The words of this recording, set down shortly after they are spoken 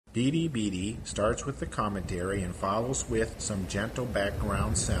BDBD starts with the commentary and follows with some gentle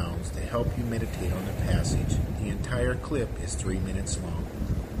background sounds to help you meditate on the passage. The entire clip is 3 minutes long.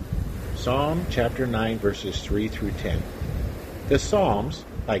 Psalm chapter 9 verses 3 through 10. The Psalms,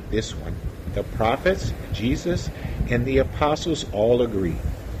 like this one, the prophets, Jesus, and the apostles all agree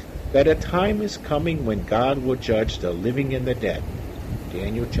that a time is coming when God will judge the living and the dead.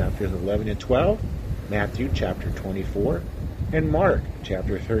 Daniel chapters 11 and 12, Matthew chapter 24, and Mark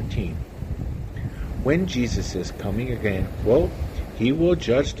chapter 13. When Jesus is coming again, quote, he will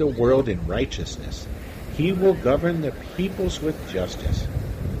judge the world in righteousness. He will govern the peoples with justice.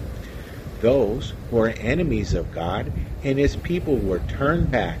 Those who are enemies of God and his people will turn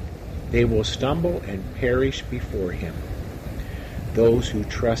back. They will stumble and perish before him. Those who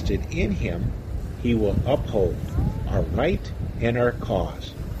trusted in him, he will uphold our right and our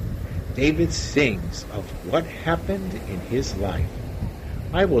cause. David sings of what happened in his life.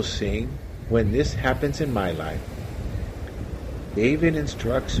 I will sing when this happens in my life. David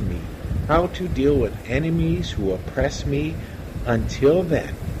instructs me how to deal with enemies who oppress me. Until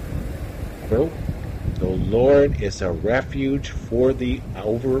then, quote, the Lord is a refuge for the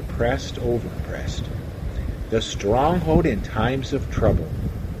oppressed, the stronghold in times of trouble.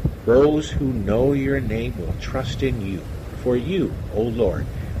 Those who know your name will trust in you. For you, O Lord,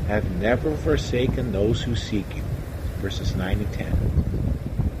 have never forsaken those who seek you. Verses 9 and 10.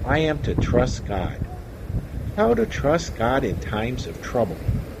 I am to trust God. How to trust God in times of trouble,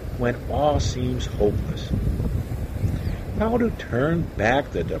 when all seems hopeless. How to turn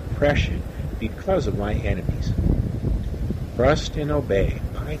back the depression because of my enemies. Trust and obey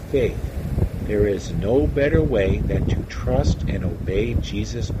by faith. There is no better way than to trust and obey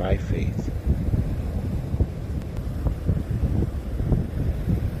Jesus by faith.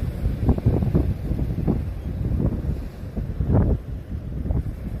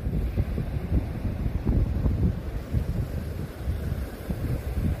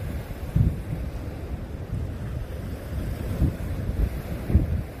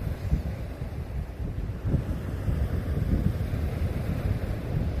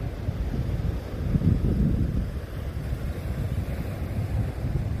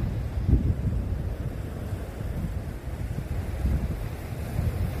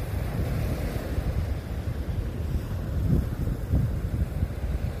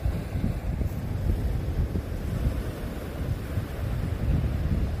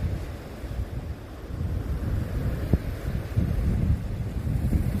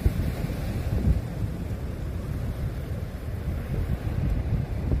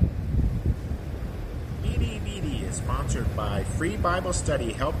 Sponsored by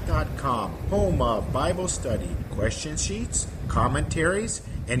FreeBibleStudyHelp.com, home of Bible study, question sheets, commentaries,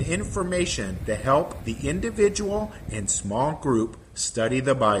 and information to help the individual and small group study the Bible.